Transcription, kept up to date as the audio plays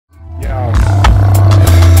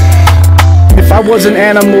If I was an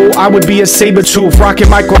animal, I would be a saber tooth, rocking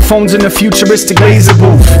microphones in a futuristic laser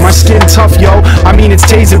booth. My skin tough, yo, I mean it's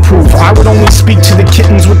taser proof. I would only speak to the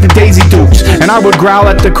kittens with the daisy dukes, and I would growl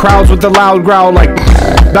at the crowds with a loud growl like,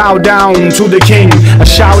 bow down to the king. A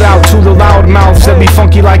shout out to the loud mouths that be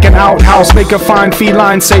funky like an outhouse, make a fine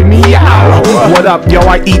feline say meow. What up, yo,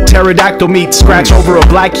 I eat pterodactyl meat, scratch over a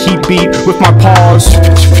black heat beat with my paws,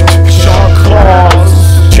 sharp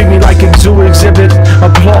claws. Treat me like a zoo exhibit,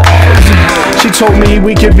 applause. She told me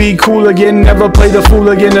we could be cool again, never play the fool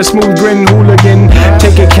again, a smooth grin hooligan.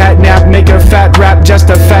 Take a cat nap, make a fat rap, just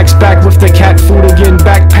the facts back with the cat food again.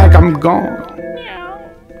 Backpack, I'm gone.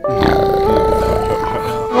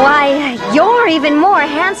 Why, you're even more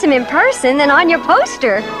handsome in person than on your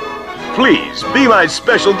poster. Please, be my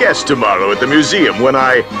special guest tomorrow at the museum when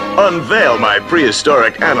I unveil my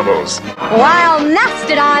prehistoric animals. Wild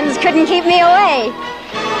mastodons couldn't keep me away.